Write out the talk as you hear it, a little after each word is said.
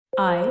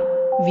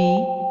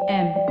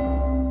IVM.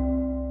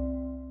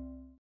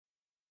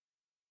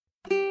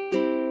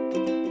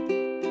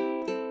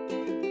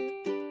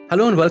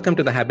 Hello and welcome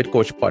to the Habit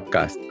Coach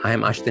podcast. I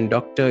am Ashton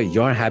Doctor,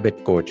 your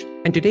habit coach.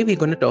 And today we're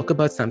going to talk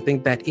about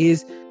something that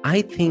is,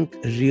 I think,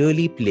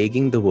 really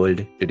plaguing the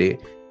world today.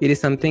 It is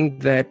something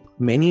that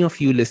many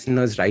of you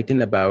listeners write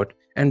in about,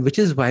 and which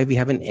is why we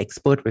have an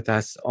expert with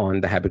us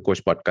on the Habit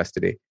Coach podcast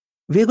today.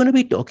 We're going to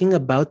be talking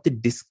about the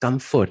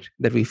discomfort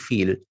that we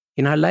feel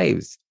in our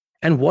lives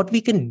and what we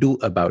can do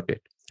about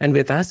it. And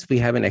with us, we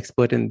have an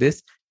expert in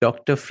this,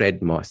 Dr.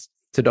 Fred Moss.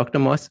 So, Dr.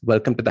 Moss,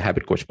 welcome to the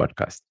Habit Coach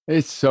podcast.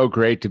 It's so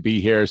great to be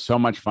here. So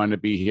much fun to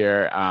be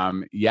here.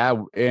 And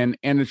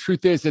the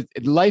truth is that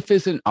life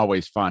isn't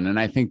always fun. And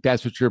I think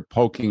that's what you're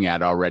poking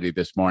at already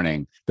this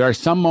morning. There are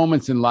some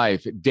moments in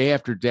life, day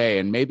after day,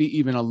 and maybe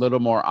even a little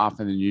more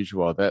often than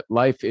usual, that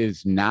life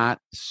is not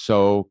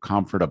so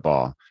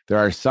comfortable. There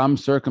are some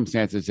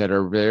circumstances that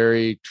are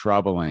very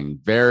troubling,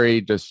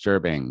 very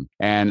disturbing.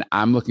 And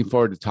I'm looking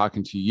forward to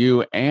talking to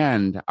you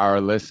and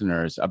our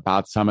listeners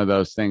about some of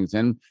those things.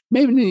 And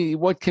maybe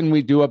what can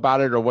we do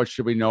about it, or what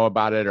should we know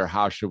about it, or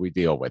how should we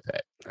deal with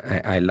it?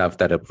 I love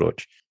that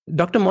approach.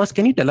 Dr. Moss,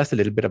 can you tell us a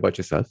little bit about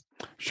yourself?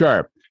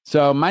 Sure.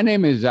 So my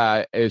name is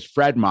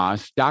Fred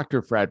Moss,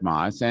 Dr. Fred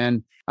Moss,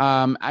 and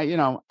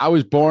I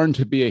was born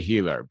to be a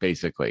healer,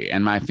 basically.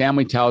 And my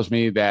family tells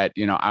me that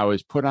I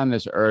was put on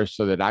this earth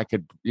so that I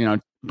could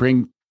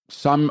bring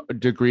some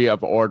degree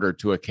of order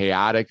to a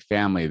chaotic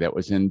family that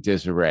was in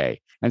disarray.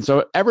 And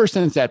so ever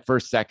since that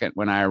first second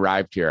when I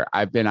arrived here,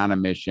 I've been on a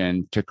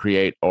mission to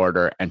create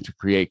order and to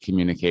create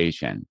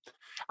communication.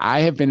 I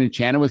have been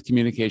enchanted with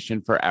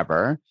communication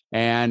forever.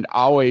 And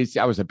always,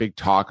 I was a big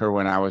talker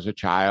when I was a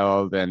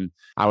child, and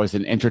I was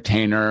an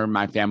entertainer.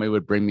 My family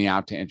would bring me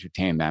out to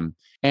entertain them.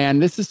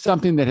 And this is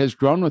something that has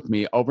grown with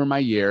me over my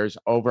years,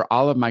 over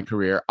all of my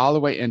career, all the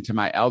way into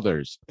my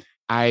elders.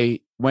 I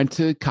went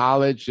to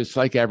college, just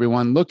like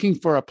everyone, looking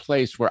for a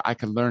place where I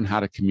could learn how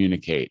to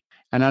communicate.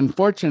 And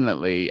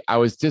unfortunately, I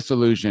was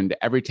disillusioned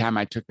every time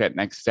I took that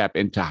next step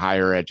into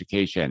higher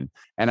education.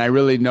 And I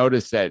really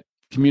noticed that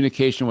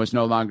communication was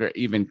no longer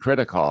even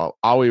critical.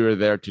 All we were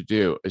there to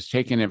do is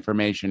take in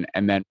information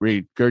and then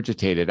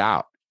regurgitate it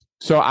out.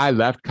 So I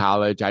left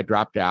college, I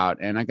dropped out,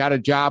 and I got a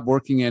job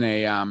working in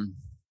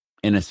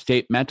a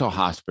state mental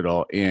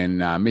hospital in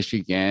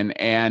Michigan.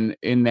 And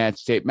in that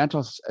state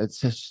mental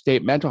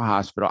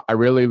hospital, I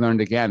really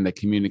learned again that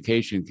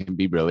communication can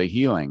be really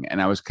healing.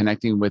 And I was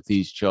connecting with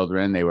these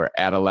children. They were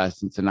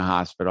adolescents in the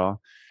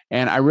hospital.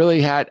 And I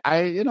really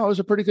it was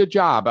a pretty good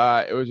job.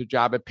 It was a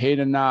job that paid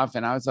enough.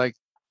 And I was like,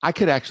 I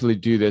could actually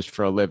do this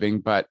for a living,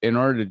 but in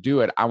order to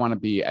do it, I want to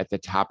be at the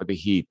top of the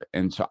heap.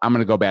 And so I'm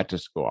going to go back to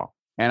school.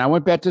 And I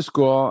went back to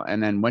school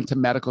and then went to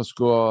medical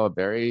school, a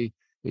very,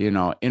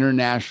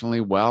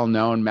 internationally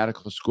well-known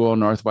medical school,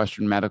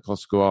 Northwestern Medical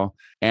School.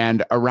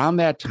 And around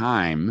that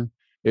time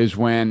is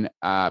when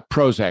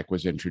Prozac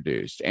was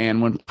introduced.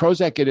 And when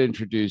Prozac got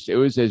introduced, it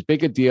was as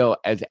big a deal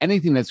as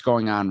anything that's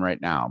going on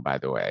right now, by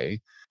the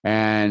way.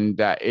 And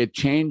it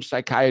changed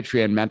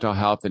psychiatry and mental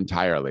health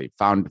entirely,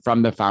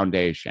 from the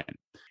foundation.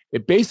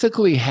 It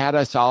basically had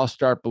us all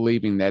start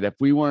believing that if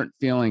we weren't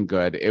feeling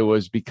good, it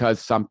was because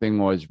something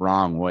was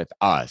wrong with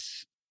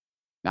us.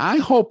 Now, I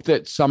hope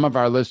that some of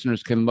our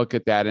listeners can look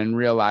at that and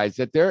realize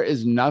that there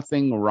is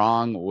nothing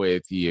wrong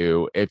with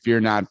you if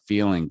you're not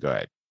feeling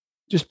good.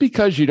 Just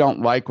because you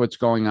don't like what's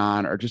going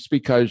on, or just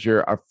because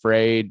you're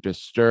afraid,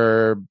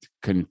 disturbed,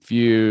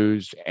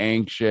 confused,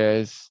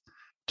 anxious,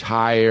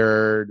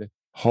 tired,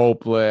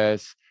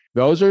 hopeless,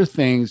 those are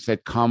things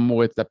that come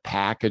with the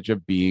package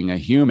of being a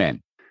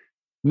human.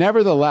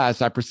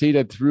 Nevertheless, I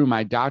proceeded through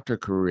my doctor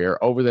career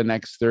over the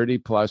next 30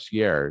 plus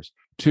years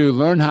to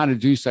learn how to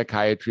do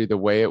psychiatry the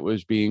way it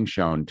was being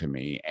shown to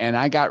me. And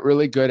I got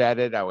really good at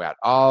it. I got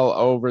all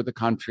over the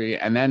country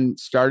and then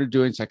started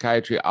doing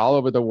psychiatry all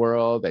over the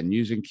world and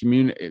using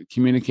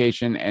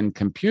communication and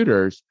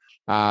computers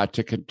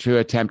to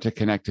attempt to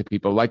connect to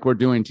people like we're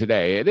doing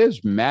today. It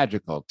is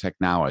magical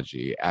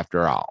technology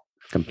after all.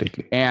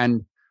 Completely.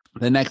 And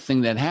the next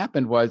thing that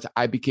happened was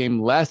I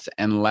became less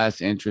and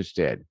less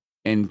interested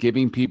in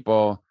giving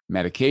people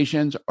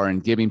medications or in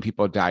giving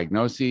people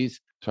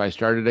diagnoses. So I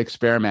started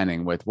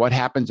experimenting with what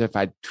happens if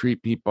I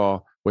treat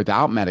people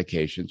without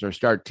medications or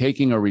start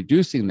taking or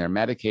reducing their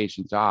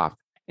medications off.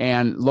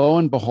 And lo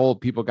and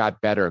behold, people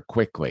got better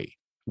quickly,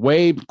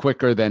 way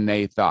quicker than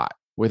they thought.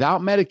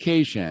 Without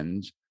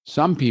medications,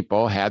 some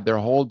people had their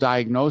whole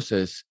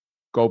diagnosis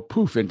go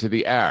poof into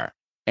the air.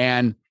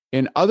 And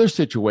in other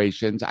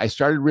situations, I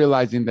started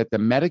realizing that the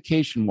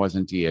medication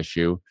wasn't the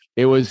issue.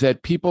 It was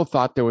that people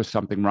thought there was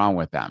something wrong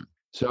with them.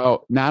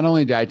 So not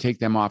only did I take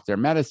them off their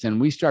medicine,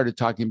 we started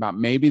talking about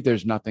maybe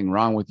there's nothing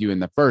wrong with you in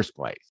the first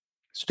place.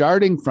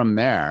 Starting from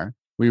there,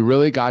 we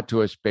really got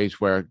to a space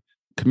where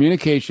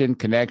communication,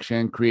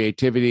 connection,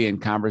 creativity,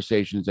 and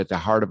conversations at the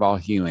heart of all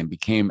healing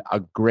became a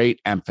great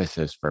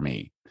emphasis for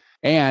me.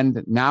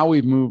 And now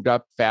we've moved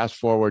up, fast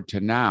forward to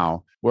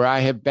now, where I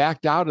have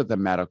backed out of the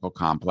medical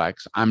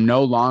complex. I'm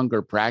no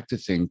longer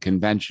practicing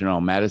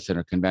conventional medicine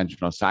or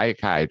conventional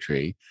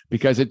psychiatry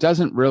because it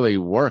doesn't really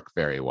work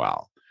very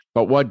well.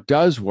 But what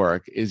does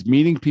work is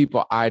meeting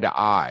people eye to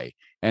eye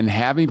and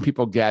having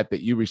people get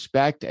that you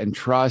respect and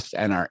trust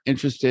and are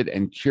interested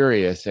and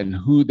curious in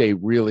who they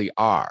really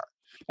are.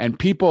 And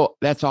people,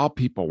 that's all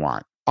people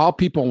want. All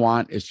people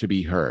want is to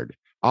be heard.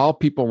 All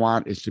people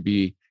want is to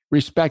be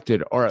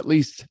respected or at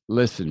least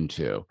listened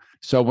to.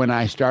 So when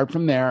I start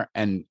from there,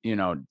 and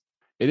it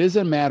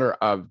isn't a matter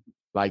of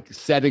like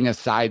setting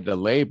aside the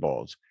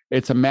labels.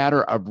 It's a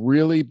matter of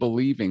really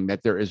believing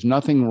that there is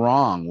nothing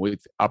wrong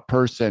with a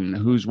person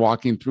who's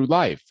walking through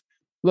life.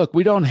 Look,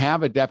 we don't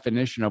have a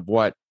definition of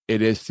what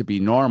it is to be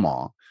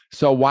normal.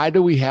 So why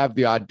do we have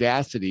the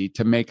audacity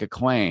to make a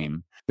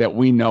claim that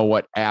we know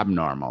what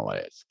abnormal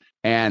is?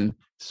 And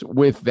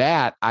with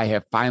that, I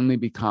have finally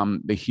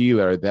become the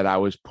healer that I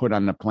was put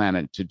on the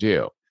planet to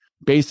do.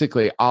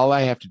 Basically, all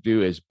I have to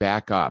do is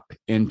back up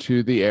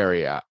into the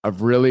area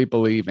of really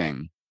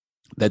believing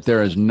that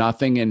there is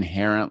nothing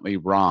inherently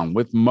wrong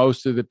with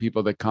most of the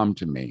people that come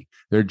to me.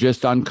 They're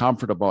just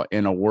uncomfortable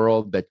in a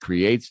world that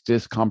creates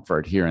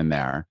discomfort here and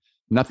there.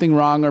 Nothing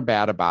wrong or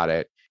bad about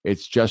it.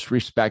 It's just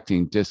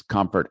respecting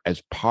discomfort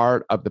as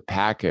part of the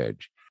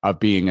package of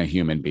being a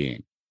human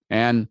being.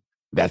 And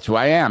that's who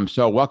I am.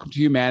 So Welcome to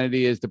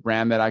Humanity is the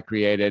brand that I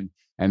created.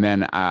 And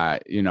then,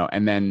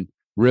 and then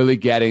really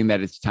getting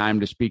that it's time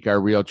to speak our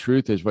real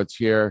truth is what's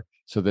here.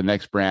 So the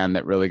next brand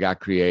that really got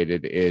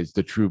created is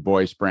the True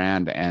Voice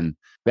brand. And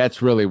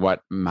that's really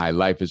what my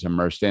life is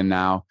immersed in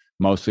now,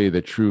 mostly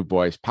the True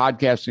Voice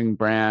podcasting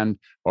brand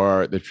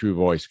or the True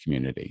Voice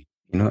community.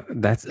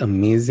 That's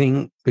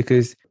amazing,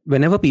 because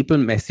whenever people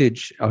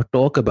message or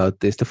talk about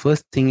this, the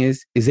first thing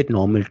is it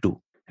normal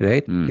to?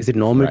 Right? Is it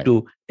normal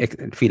to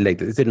feel like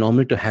this? Is it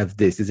normal to have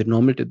this? Is it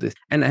normal to this?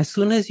 And as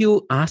soon as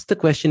you ask the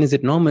question, is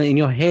it normal? In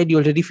your head, you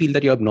already feel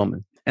that you're abnormal.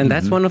 And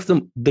that's one of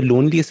the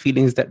loneliest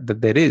feelings that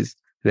there is,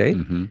 right?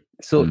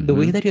 So the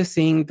way that you're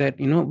saying that,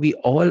 we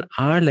all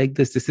are like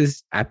this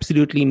is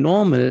absolutely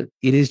normal.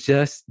 It is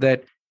just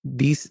that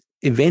these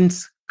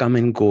events come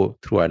and go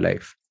through our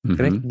life.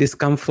 Correct?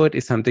 Discomfort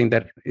is something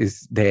that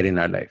is there in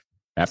our life.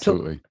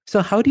 Absolutely.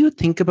 So how do you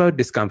think about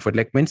discomfort?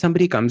 Like when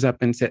somebody comes up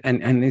and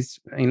and is,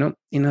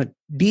 in a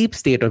deep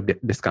state of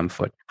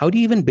discomfort, how do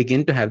you even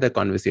begin to have that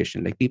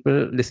conversation? Like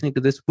people listening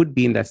to this would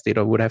be in that state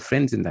or would have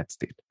friends in that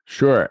state.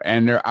 Sure.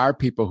 And there are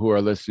people who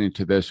are listening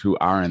to this who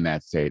are in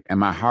that state. And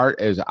my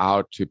heart is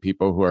out to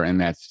people who are in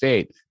that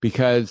state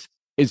because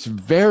it's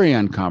very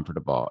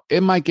uncomfortable.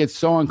 It might get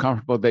so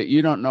uncomfortable that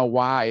you don't know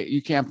why.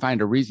 You can't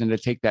find a reason to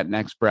take that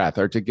next breath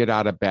or to get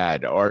out of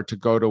bed or to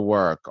go to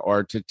work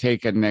or to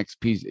take a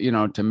next piece,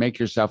 to make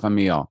yourself a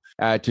meal,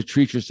 to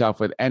treat yourself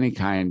with any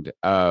kind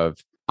of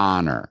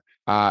honor.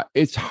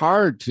 It's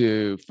hard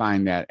to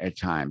find that at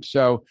times.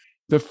 So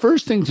the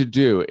first thing to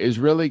do is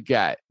really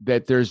get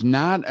that there's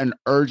not an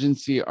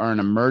urgency or an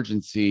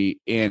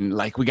emergency in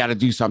like, we got to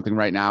do something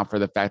right now for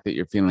the fact that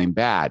you're feeling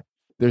bad.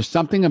 There's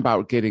something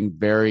about getting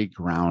very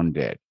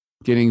grounded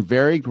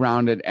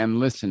and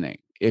listening.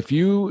 If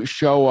you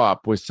show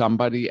up with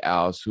somebody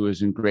else who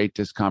is in great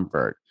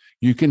discomfort,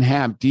 you can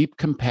have deep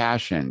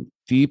compassion,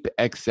 deep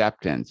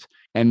acceptance,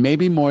 and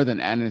maybe more than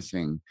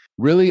anything,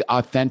 really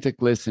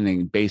authentic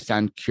listening based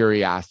on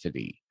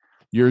curiosity.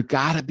 You've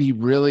got to be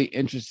really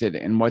interested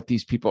in what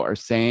these people are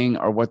saying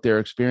or what they're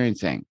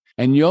experiencing.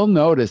 And you'll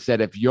notice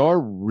that if you're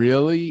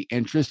really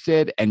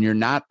interested and you're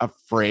not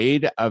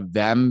afraid of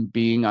them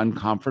being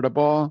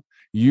uncomfortable,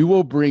 you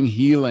will bring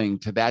healing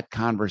to that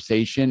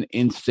conversation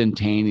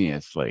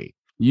instantaneously.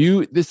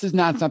 This is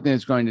not something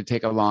that's going to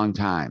take a long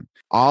time.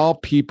 All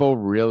people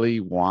really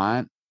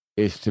want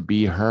is to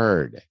be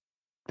heard.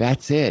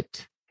 That's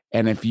it.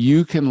 And if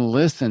you can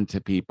listen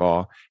to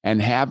people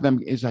and have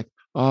them, it's like,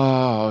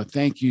 oh,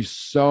 thank you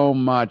so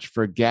much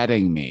for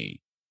getting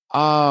me.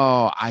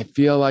 Oh, I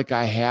feel like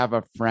I have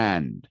a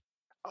friend.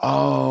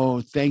 Oh,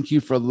 thank you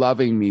for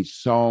loving me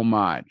so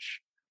much.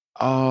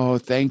 Oh,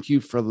 thank you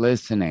for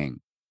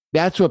listening.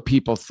 That's what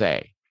people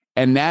say.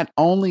 And that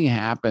only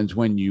happens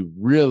when you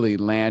really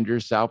land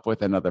yourself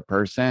with another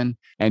person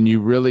and you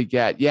really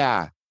get,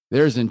 yeah,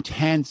 there's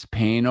intense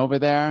pain over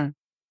there.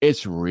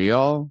 It's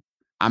real.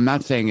 I'm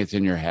not saying it's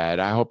in your head.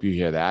 I hope you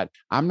hear that.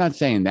 I'm not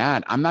saying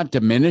that. I'm not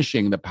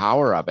diminishing the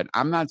power of it.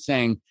 I'm not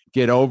saying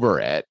get over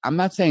it. I'm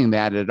not saying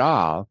that at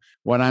all.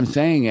 What I'm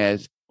saying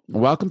is,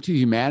 welcome to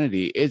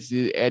humanity. It's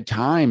at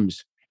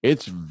times,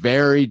 it's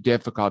very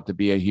difficult to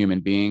be a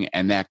human being.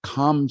 And that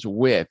comes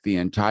with the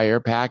entire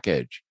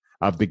package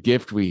of the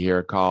gift we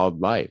hear called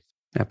life.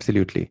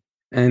 Absolutely.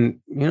 And,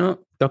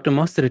 Dr.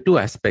 Moss, there are two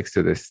aspects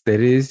to this. There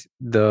is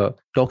the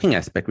talking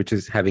aspect, which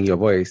is having your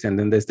voice, and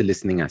then there's the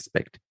listening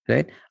aspect,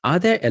 right? Are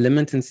there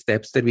elements and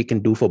steps that we can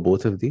do for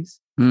both of these?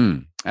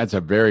 That's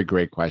a very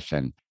great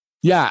question.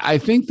 Yeah, I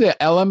think the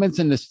elements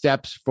and the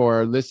steps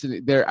for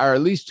listening, there are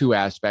at least two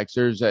aspects.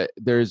 There's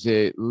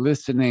a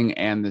listening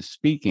and the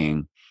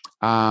speaking.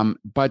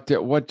 What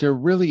there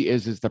really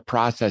is the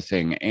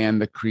processing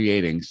and the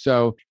creating.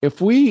 So if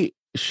we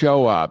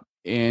show up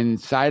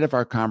inside of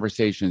our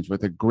conversations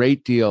with a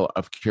great deal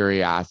of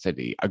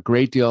curiosity, a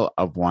great deal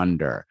of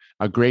wonder,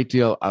 a great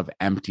deal of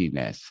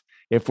emptiness,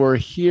 if we're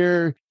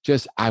here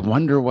just, I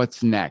wonder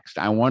what's next.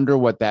 I wonder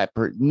what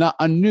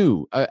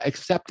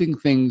accepting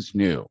things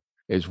new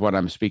is what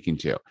I'm speaking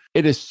to.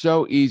 It is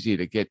so easy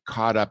to get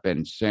caught up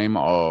in same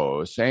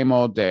old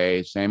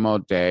day, same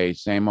old day,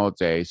 same old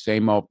day,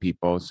 same old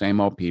people,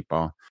 same old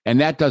people. And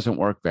that doesn't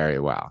work very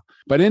well.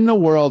 But in the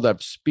world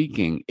of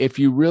speaking, if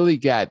you really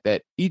get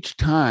that each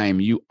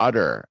time you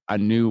utter a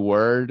new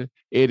word,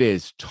 it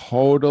is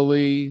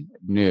totally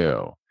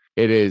new.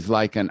 It is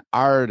like an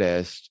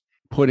artist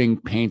putting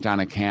paint on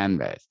a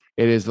canvas.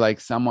 It is like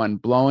someone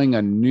blowing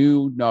a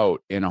new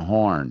note in a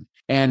horn.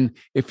 And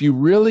if you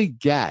really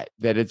get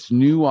that it's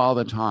new all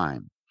the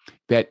time,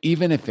 that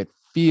even if it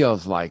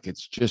feels like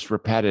it's just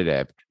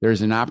repetitive,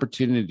 there's an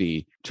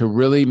opportunity to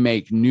really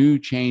make new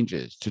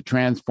changes, to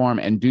transform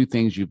and do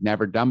things you've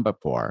never done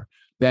before,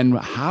 then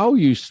how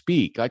you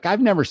speak, like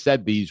I've never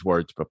said these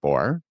words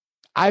before.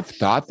 I've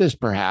thought this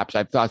perhaps,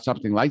 I've thought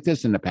something like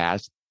this in the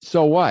past.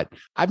 So what?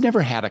 I've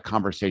never had a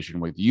conversation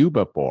with you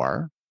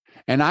before.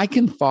 And I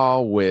can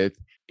fall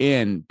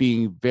within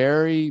being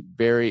very,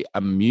 very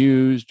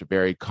amused,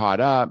 very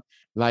caught up,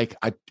 like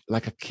a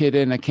kid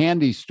in a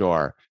candy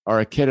store or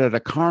a kid at a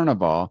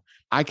carnival.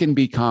 I can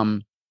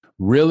become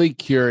really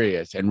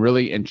curious and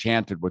really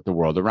enchanted with the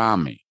world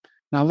around me.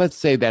 Now, let's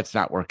say that's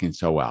not working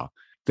so well.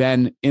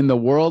 Then in the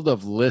world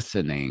of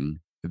listening,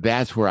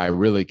 that's where I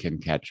really can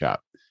catch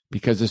up.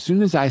 Because as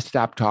soon as I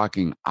stop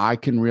talking, I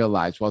can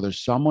realize, well,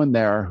 there's someone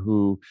there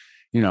who,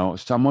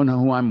 someone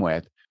who I'm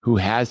with, who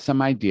has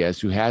some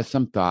ideas, who has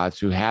some thoughts,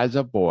 who has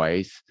a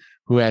voice,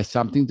 who has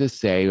something to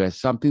say, who has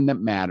something that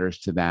matters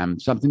to them,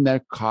 something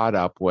they're caught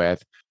up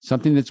with,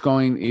 something that's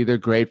going either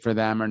great for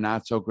them or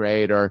not so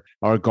great, or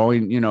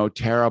going,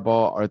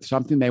 terrible, or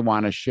something they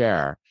want to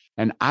share.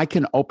 And I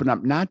can open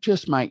up not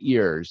just my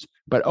ears,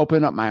 but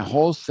open up my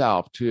whole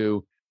self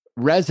to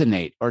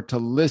resonate or to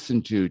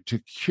listen to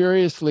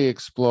curiously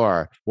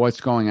explore what's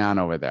going on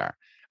over there.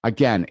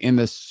 Again, in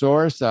the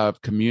source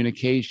of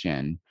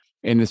communication,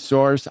 in the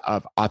source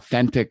of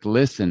authentic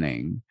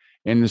listening,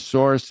 in the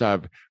source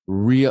of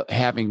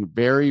having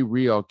very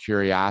real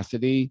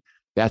curiosity,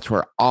 that's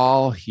where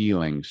all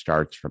healing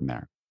starts from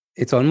there.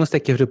 It's almost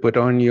like you have to put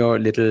on your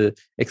little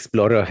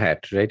explorer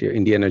hat, right? Your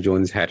Indiana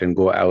Jones hat, and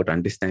go out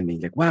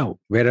understanding like, wow,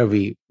 where are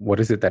we?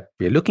 What is it that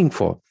we're looking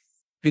for?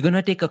 We're going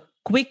to take a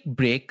quick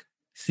break.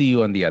 See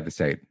you on the other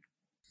side.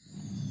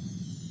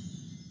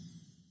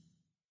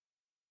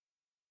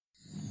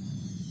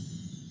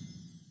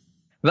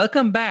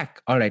 Welcome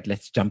back. All right,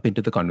 let's jump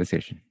into the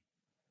conversation.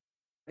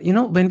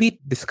 When we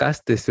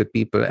discuss this with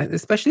people,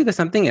 especially there's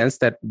something else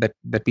that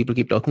people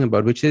keep talking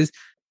about, which is,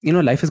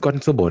 life has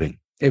gotten so boring.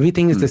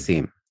 Everything is the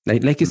same.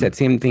 Like you said,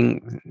 same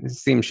thing,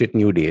 same shit,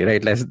 new day,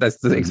 right? That's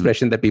the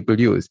expression that people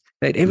use,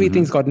 right?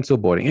 Everything's gotten so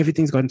boring.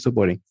 Everything's gotten so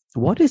boring.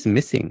 What is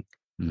missing?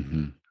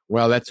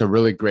 Well, that's a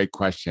really great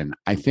question.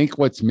 I think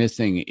what's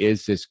missing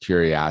is this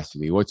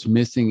curiosity. What's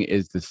missing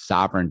is the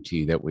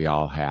sovereignty that we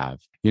all have.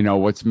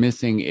 What's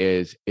missing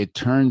is it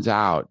turns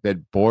out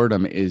that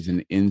boredom is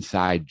an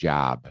inside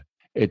job.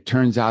 It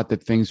turns out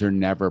that things are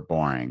never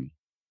boring,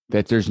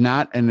 that there's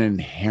not an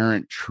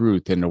inherent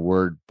truth in the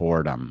word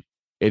boredom.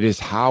 It is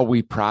how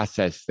we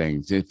process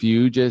things. If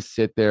you just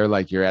sit there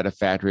like you're at a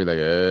factory, like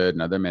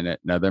another minute,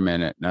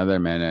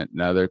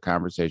 another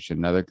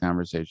conversation,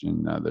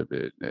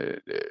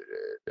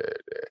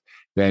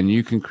 then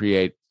you can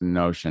create the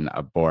notion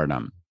of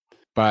boredom.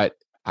 But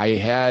I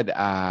had,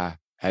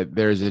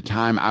 there's a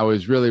time I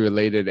was really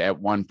related at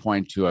one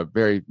point to a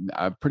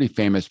pretty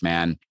famous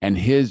man, and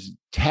his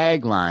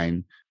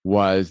tagline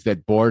was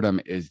that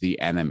boredom is the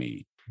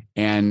enemy.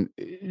 And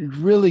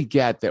really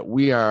get that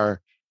we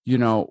are,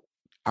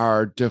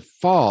 our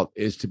default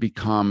is to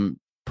become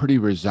pretty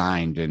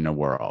resigned in the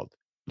world,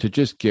 to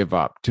just give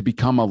up, to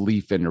become a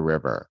leaf in the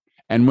river.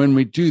 And when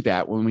we do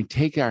that, when we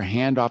take our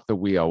hand off the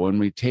wheel, when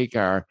we take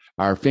our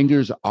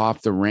fingers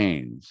off the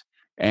reins,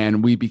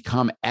 and we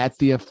become at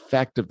the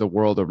effect of the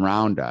world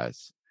around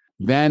us,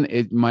 then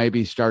it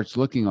maybe starts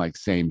looking like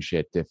same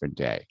shit, different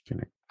day.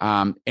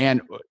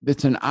 And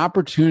it's an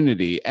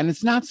opportunity, and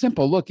it's not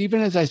simple. Look,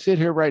 even as I sit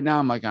here right now,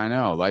 I'm like, I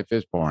know life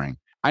is boring.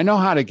 I know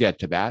how to get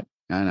to that.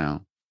 I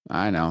know.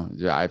 I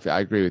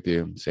agree with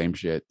you. Same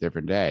shit,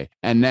 different day.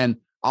 And then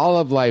all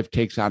of life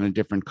takes on a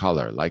different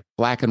color, like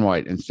black and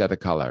white instead of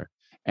color.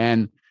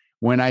 And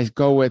when I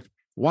go with,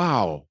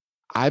 wow,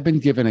 I've been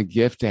given a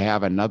gift to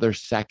have another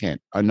second,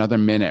 another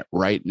minute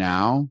right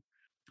now.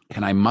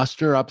 Can I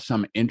muster up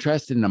some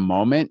interest in the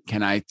moment?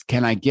 Can I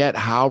get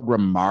how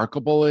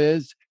remarkable it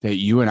is that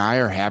you and I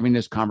are having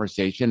this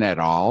conversation at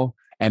all?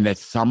 And that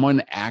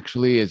someone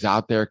actually is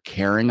out there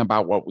caring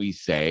about what we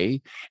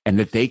say, and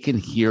that they can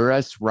hear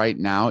us right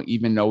now,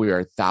 even though we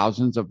are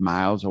thousands of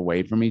miles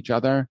away from each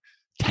other.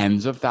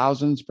 tens of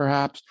thousands,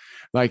 perhaps.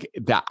 Like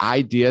the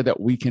idea that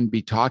we can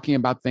be talking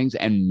about things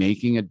and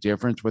making a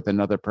difference with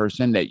another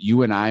person, that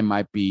you and I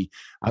might be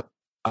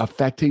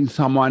affecting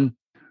someone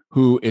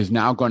who is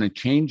now going to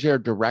change their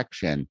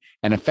direction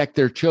and affect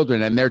their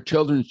children and their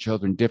children's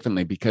children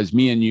differently because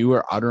me and you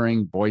are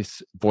uttering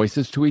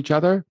voices to each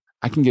other.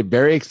 I can get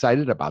very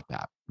excited about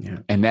that. Yeah.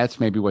 And that's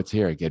maybe what's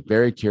here. Get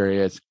very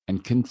curious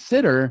and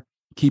consider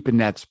keeping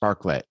that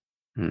spark lit.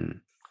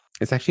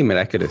 It's actually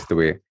miraculous the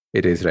way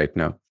it is right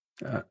now.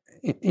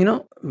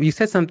 You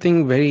said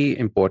something very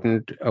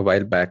important a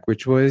while back,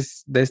 which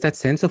was there's that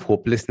sense of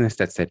hopelessness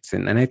that sets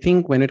in. And I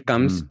think when it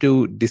comes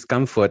to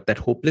discomfort, that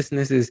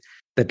hopelessness is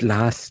that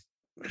last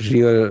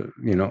real,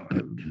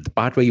 the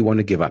part where you want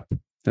to give up,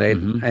 right?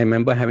 I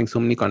remember having so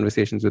many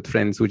conversations with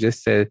friends who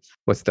just said,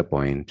 what's the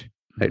point?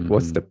 Right?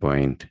 What's the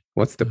point?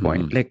 What's the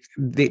point? Like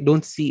they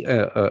don't see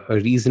a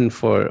reason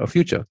for a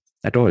future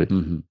at all.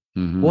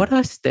 What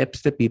are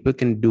steps that people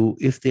can do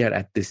if they are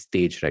at this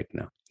stage right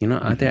now?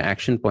 Are there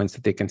action points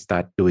that they can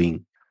start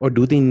doing? Or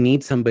do they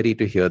need somebody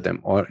to hear them?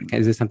 Or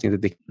is there something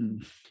that they...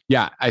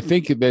 Yeah, I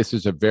think this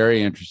is a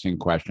very interesting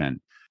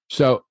question.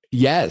 So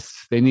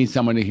yes, they need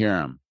someone to hear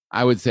them.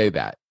 I would say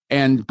that.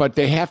 But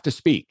they have to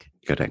speak.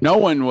 Correct. No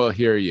one will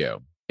hear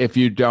you if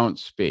you don't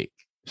speak.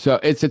 So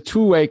it's a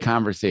two-way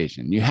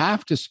conversation. You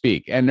have to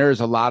speak. And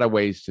there's a lot of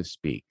ways to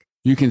speak.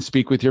 You can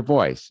speak with your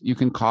voice. You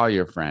can call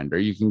your friend, or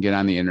you can get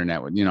on the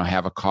internet with,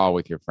 have a call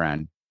with your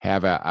friend,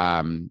 have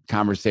a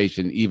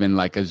conversation, even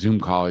like a Zoom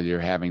call you're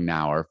having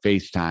now, or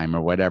FaceTime,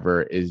 or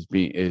whatever is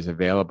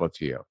available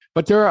to you.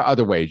 But there are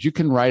other ways. You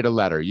can write a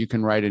letter, you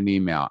can write an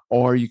email,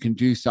 or you can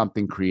do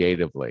something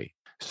creatively.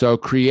 So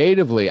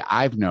creatively,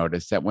 I've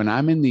noticed that when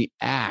I'm in the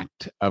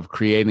act of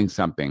creating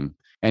something,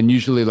 and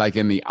usually like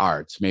in the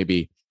arts,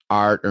 maybe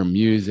art or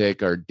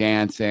music or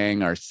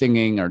dancing or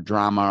singing or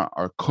drama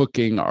or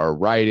cooking or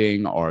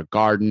writing or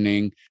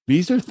gardening.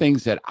 These are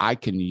things that I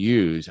can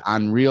use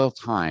on real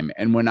time.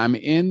 And when I'm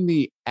in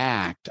the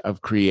act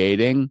of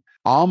creating,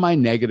 all my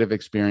negative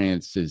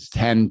experiences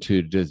tend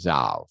to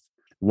dissolve.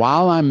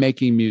 While I'm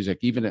making music,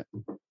 even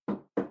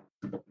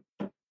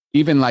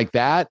like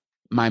that,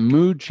 my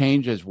mood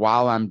changes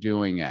while I'm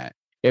doing it.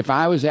 If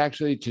I was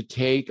actually to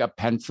take a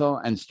pencil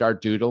and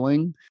start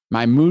doodling,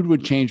 my mood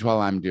would change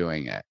while I'm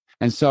doing it.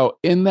 And so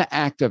in the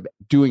act of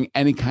doing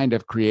any kind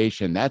of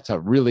creation, that's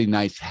a really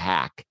nice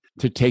hack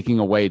to taking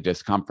away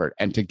discomfort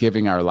and to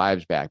giving our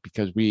lives back,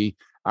 because we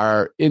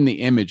are in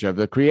the image of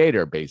the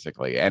creator,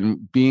 basically,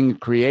 and being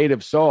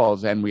creative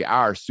souls, and we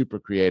are super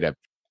creative.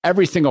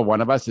 Every single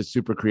one of us is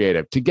super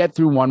creative. To get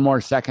through one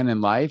more second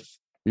in life,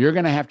 you're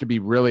going to have to be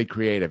really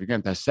creative. You're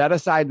going to have to set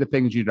aside the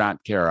things you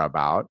don't care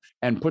about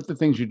and put the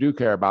things you do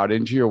care about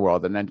into your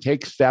world, and then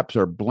take steps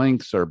or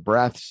blinks or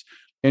breaths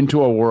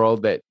into a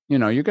world that, you're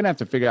going to have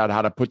to figure out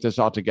how to put this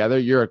all together.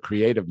 You're a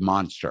creative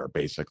monster,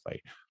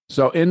 basically.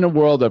 So in the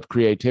world of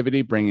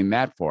creativity, bringing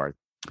that forth.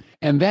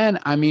 And then,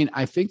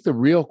 I think the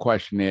real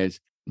question is,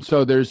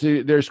 so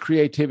there's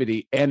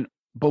creativity. And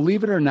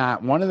believe it or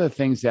not, one of the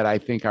things that I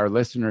think our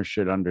listeners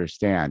should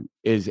understand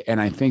is,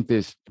 and I think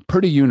this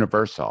pretty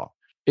universal,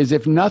 is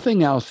if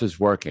nothing else is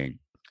working,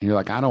 and you're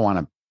like, I don't want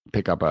to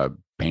pick up a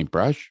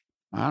paintbrush.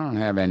 I don't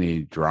have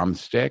any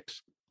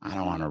drumsticks. I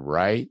don't want to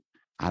write.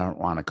 I don't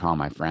want to call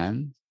my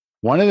friends.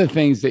 One of the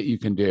things that you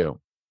can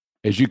do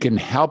is you can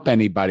help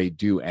anybody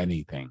do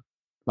anything.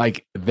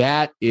 Like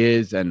that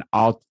is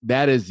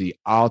the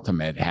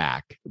ultimate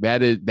hack.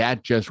 That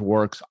just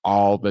works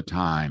all the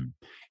time.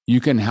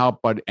 You can help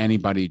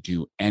anybody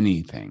do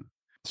anything.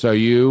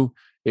 So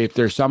if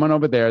there's someone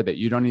over there that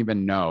you don't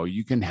even know,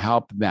 you can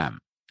help them,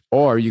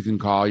 or you can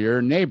call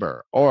your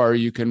neighbor, or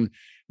you can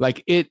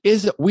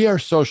we are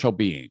social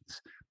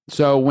beings.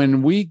 So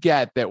when we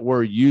get that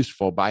we're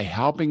useful by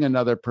helping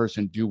another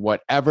person do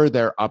whatever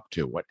they're up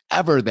to,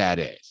 whatever that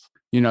is,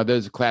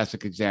 there's a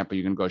classic example.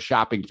 You can go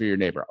shopping for your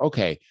neighbor.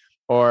 Okay.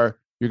 Or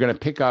you're going to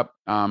pick up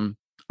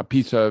a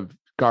piece of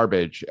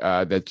garbage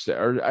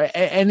or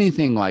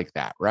anything like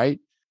that, right?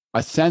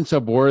 A sense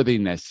of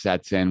worthiness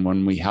sets in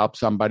when we help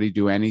somebody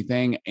do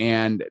anything.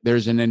 And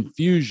there's an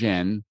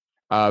infusion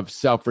of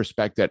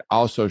self-respect that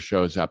also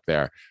shows up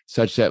there,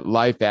 such that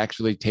life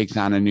actually takes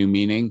on a new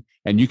meaning,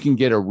 and you can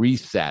get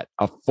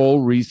a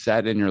full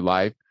reset in your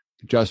life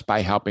just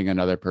by helping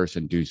another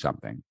person do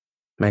something.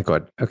 My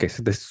God. Okay.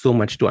 So there's so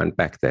much to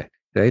unpack there,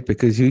 right?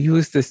 Because you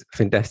use this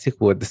fantastic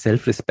word, the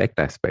self-respect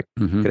aspect,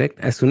 correct?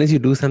 As soon as you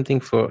do something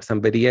for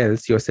somebody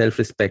else, your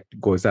self-respect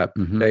goes up,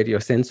 right?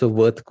 Your sense of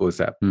worth goes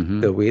up.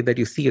 The way that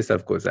you see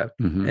yourself goes up.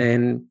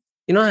 And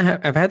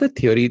I've had a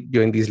theory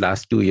during these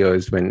last 2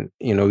 years when,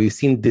 we've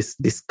seen this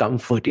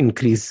discomfort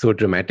increase so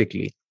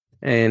dramatically.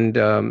 And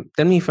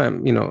tell me if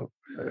I'm,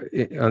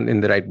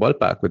 in the right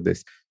ballpark with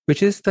this,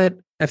 which is that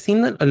I've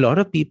seen that a lot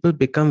of people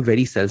become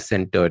very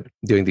self-centered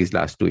during these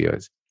last 2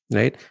 years,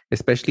 right?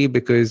 Especially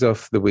because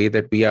of the way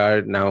that we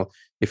are now.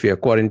 If we are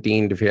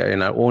quarantined, if we are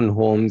in our own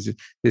homes,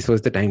 this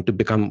was the time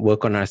to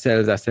work on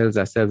ourselves,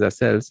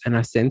 and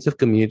our sense of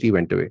community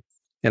went away.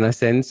 And our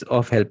sense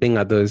of helping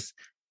others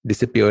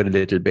disappeared a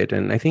little bit.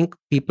 And I think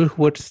people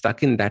who were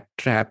stuck in that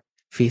trap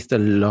faced a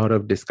lot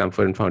of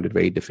discomfort and found it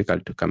very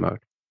difficult to come out.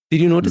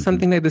 Did you notice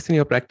something like this in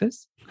your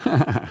practice?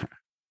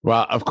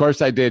 Well, of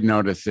course, I did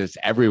notice this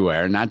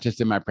everywhere, not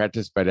just in my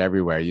practice, but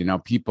everywhere.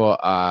 People,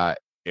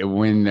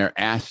 when they're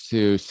asked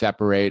to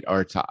separate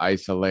or to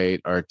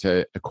isolate or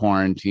to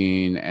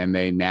quarantine, and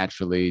they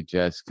naturally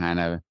just kind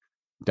of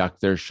duck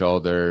their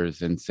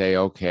shoulders and say,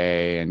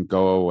 okay, and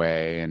go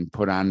away and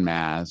put on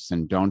masks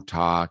and don't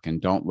talk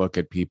and don't look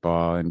at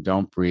people and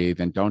don't breathe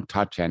and don't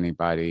touch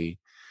anybody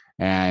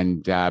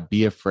and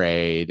be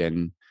afraid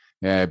and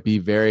be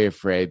very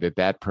afraid that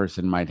that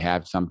person might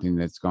have something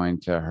that's going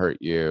to hurt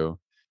you.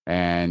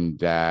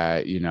 And,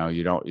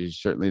 you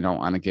certainly don't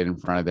want to get in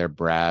front of their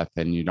breath,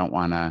 and you don't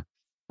want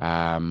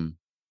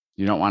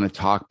to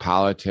talk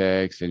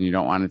politics, and you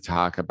don't want to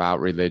talk about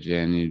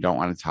religion. You don't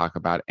want to talk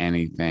about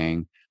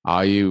anything.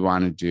 All you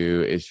want to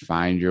do is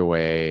find your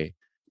way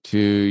to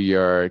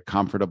your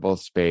comfortable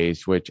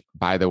space, which,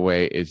 by the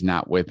way, is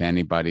not with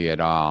anybody at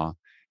all.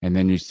 And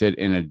then you sit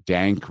in a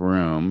dank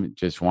room,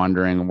 just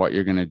wondering what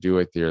you're going to do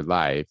with your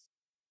life.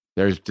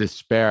 There's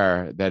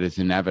despair that is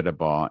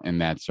inevitable in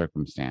that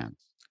circumstance.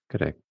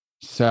 Correct.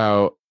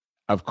 So,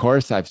 of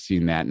course, I've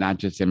seen that, not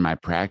just in my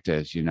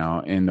practice,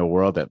 in the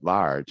world at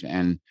large.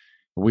 And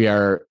we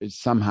are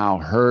somehow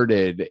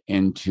herded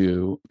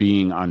into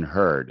being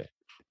unheard.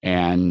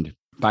 And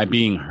by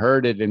being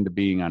herded into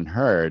being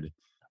unheard,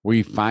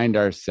 we find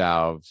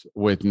ourselves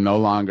with no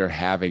longer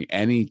having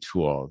any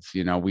tools.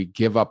 We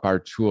give up our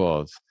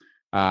tools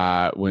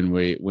when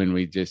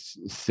we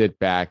just sit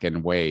back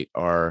and wait,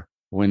 or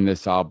when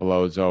this all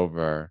blows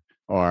over,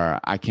 or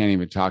I can't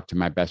even talk to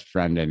my best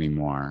friend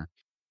anymore.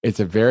 It's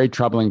a very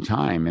troubling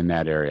time in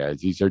that area.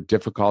 These are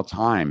difficult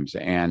times.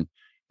 And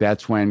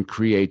that's when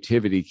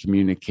creativity,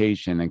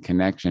 communication, and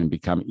connection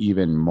become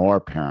even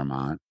more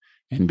paramount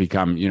and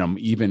become,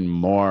 even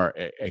more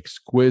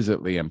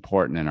exquisitely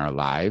important in our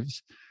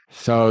lives.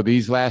 So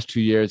these last 2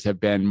 years have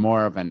been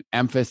more of an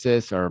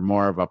emphasis or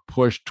more of a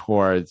push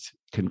towards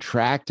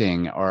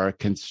contracting or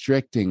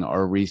constricting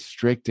or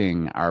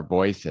restricting our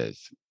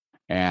voices.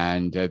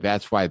 And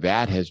that's why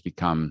that has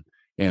become,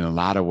 in a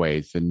lot of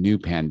ways, the new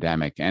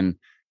pandemic. And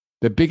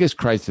the biggest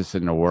crisis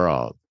in the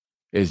world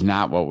is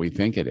not what we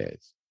think it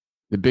is.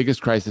 The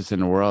biggest crisis in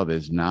the world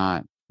is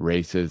not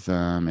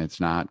racism.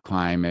 It's not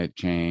climate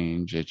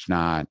change. It's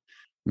not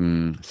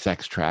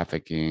sex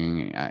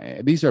trafficking.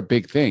 These are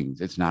big things.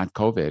 It's not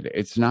COVID.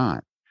 It's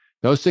not.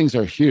 Those things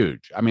are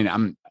huge. I mean,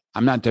 I'm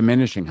not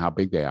diminishing how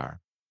big they are.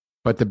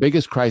 But the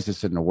biggest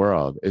crisis in the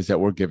world is that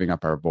we're giving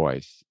up our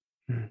voice.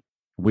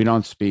 We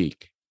don't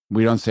speak.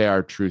 We don't say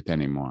our truth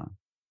anymore.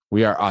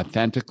 We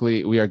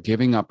are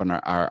giving up on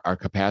our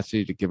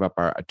capacity to give up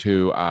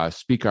to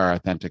speak our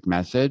authentic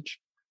message.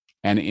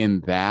 And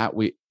in that,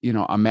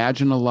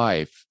 imagine a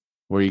life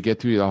where you get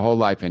through the whole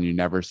life and you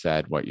never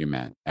said what you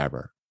meant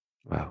ever.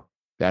 Wow.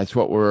 That's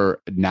what we're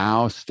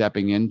now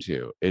stepping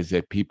into, is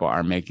that people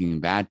are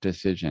making that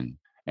decision,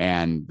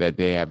 and that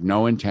they have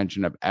no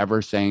intention of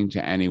ever saying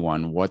to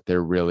anyone what they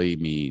really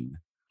mean.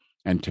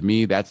 And to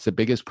me, that's the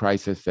biggest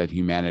crisis that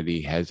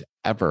humanity has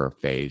ever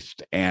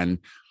faced, and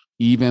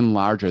even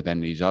larger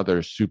than these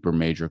other super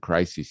major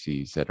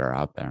crises that are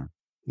out there.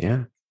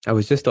 Yeah. I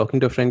was just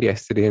talking to a friend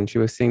yesterday, and she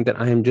was saying that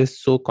I am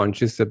just so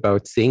conscious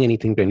about saying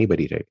anything to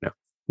anybody right now.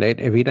 Right?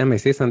 Every time I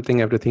say something,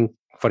 I have to think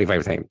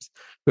 45 times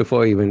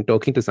before even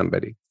talking to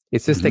somebody.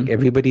 It's just like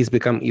everybody's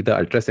become either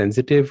ultra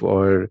sensitive,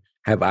 or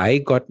am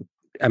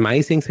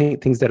I saying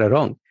things that are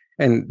wrong?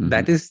 And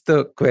that is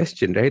the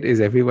question, right?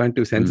 Is everyone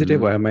too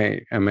sensitive, or am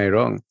I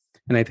wrong?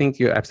 And I think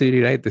you're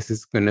absolutely right. This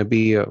is going to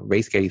be a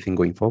very scary thing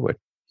going forward.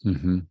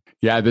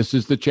 Yeah, this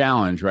is the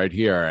challenge right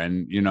here.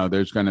 And,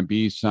 there's going to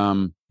be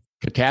some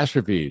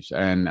catastrophes.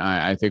 And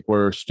I think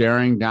we're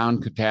staring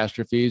down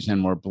catastrophes,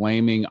 and we're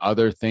blaming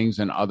other things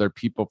and other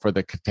people for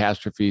the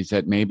catastrophes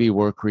that maybe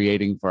we're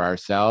creating for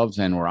ourselves.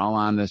 And we're all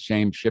on the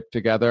same ship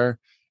together.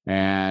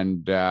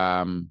 And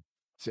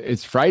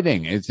it's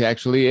frightening. It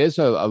actually is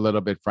a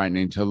little bit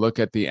frightening to look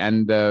at the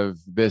end of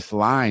this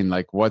line,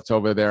 like what's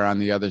over there on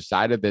the other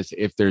side of this,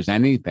 if there's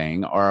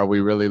anything, or are we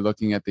really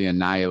looking at the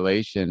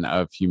annihilation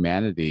of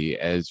humanity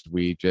as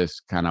we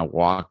just kind of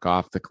walk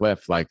off the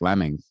cliff like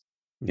lemmings?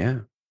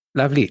 Yeah.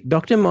 Lovely.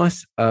 Dr.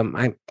 Moss,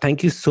 I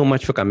thank you so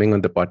much for coming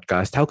on the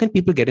podcast. How can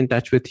people get in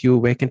touch with you?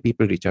 Where can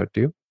people reach out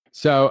to you?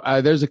 So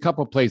there's a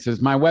couple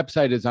places. My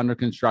website is under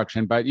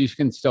construction, but you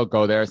can still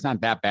go there. It's not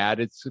that bad.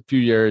 It's a few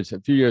years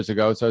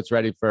ago, so it's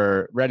ready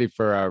for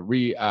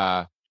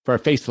a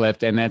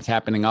facelift, and that's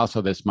happening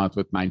also this month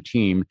with my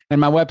team. And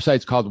my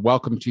website's called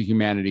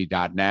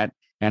welcometohumanity.net.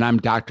 And I'm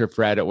Dr.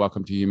 Fred at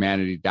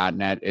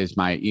welcometohumanity.net is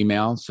my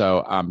email.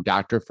 So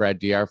Dr. Fred,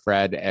 Dr.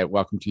 Fred at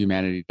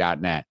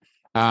welcometohumanity.net.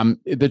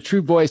 The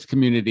True Voice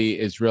community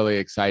is really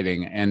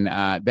exciting, and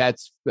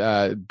that's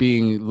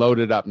being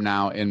loaded up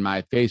now in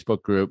my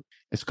Facebook group.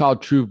 It's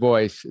called True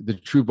Voice, the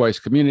True Voice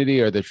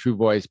community or the True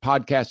Voice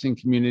podcasting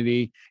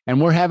community. And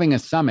we're having a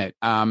summit.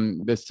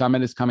 The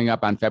summit is coming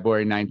up on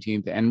February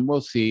 19th, and we'll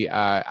see.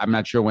 I'm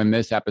not sure when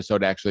this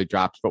episode actually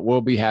drops, but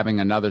we'll be having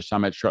another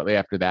summit shortly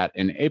after that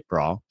in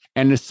April.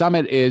 And the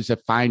summit is a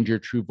Find Your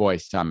True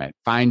Voice Summit,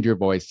 Find Your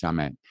Voice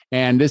Summit.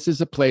 And this is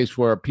a place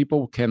where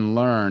people can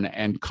learn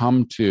and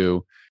come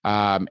to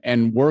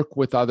and work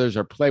with others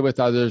or play with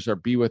others or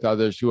be with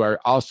others who are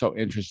also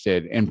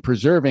interested in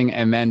preserving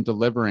and then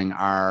delivering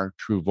our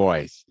true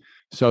voice.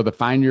 So the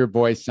Find Your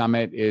Voice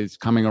Summit is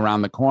coming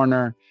around the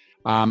corner.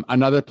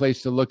 Another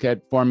place to look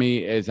at for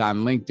me is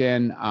on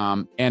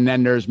LinkedIn. And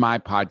then there's my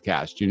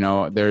podcast. You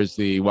know, there's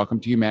the Welcome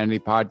to Humanity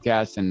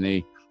podcast and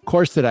the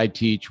course that I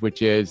teach,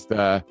 which is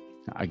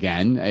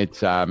it's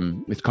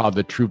called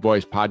the True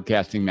Voice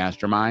Podcasting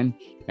Mastermind.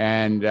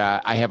 And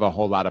I have a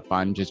whole lot of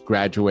fun just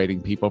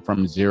graduating people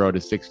from 0 to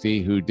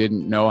 60 who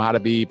didn't know how to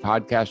be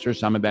podcasters.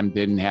 Some of them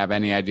didn't have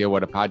any idea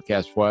what a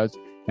podcast was.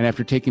 And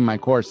after taking my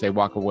course, they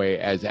walk away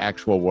as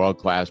actual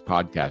world-class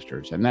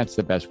podcasters. And that's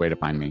the best way to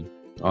find me.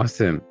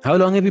 Awesome. How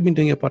long have you been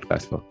doing your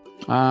podcast for?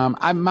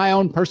 My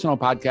own personal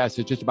podcast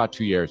is just about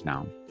 2 years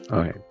now. All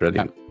right.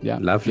 Brilliant. Yeah.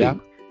 Lovely.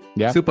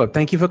 Yeah. Super.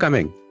 Thank you for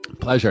coming.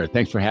 Pleasure.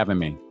 Thanks for having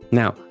me.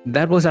 Now,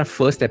 that was our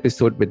first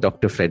episode with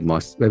Dr. Fred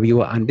Moss, where we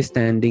were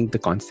understanding the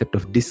concept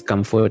of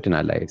discomfort in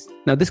our lives.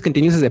 Now, this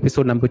continues as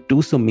episode number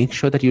 2, so make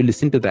sure that you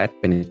listen to that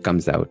when it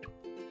comes out.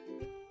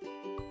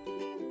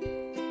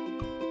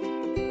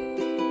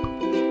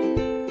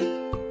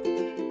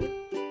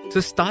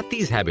 So start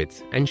these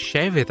habits and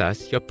share with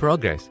us your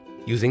progress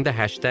using the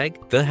hashtag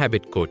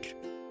 #TheHabitCoach.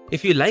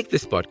 If you like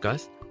this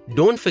podcast,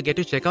 don't forget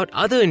to check out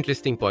other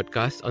interesting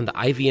podcasts on the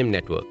IVM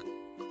network.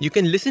 You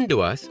can listen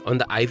to us on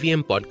the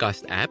IVM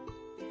Podcast app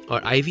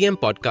or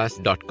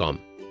ivmpodcast.com.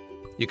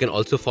 You can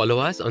also follow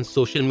us on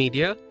social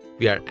media.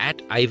 We are at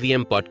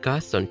IVM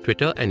Podcasts on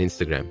Twitter and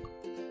Instagram.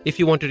 If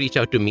you want to reach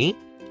out to me,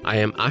 I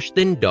am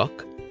Ashdin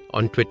Doc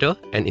on Twitter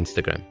and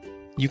Instagram.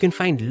 You can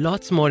find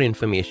lots more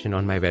information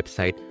on my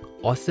website,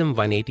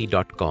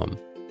 awesome180.com,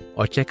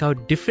 or check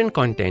out different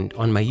content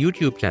on my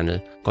YouTube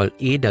channel called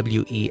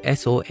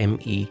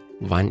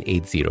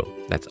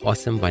AWESOME180. That's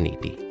Awesome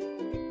 180.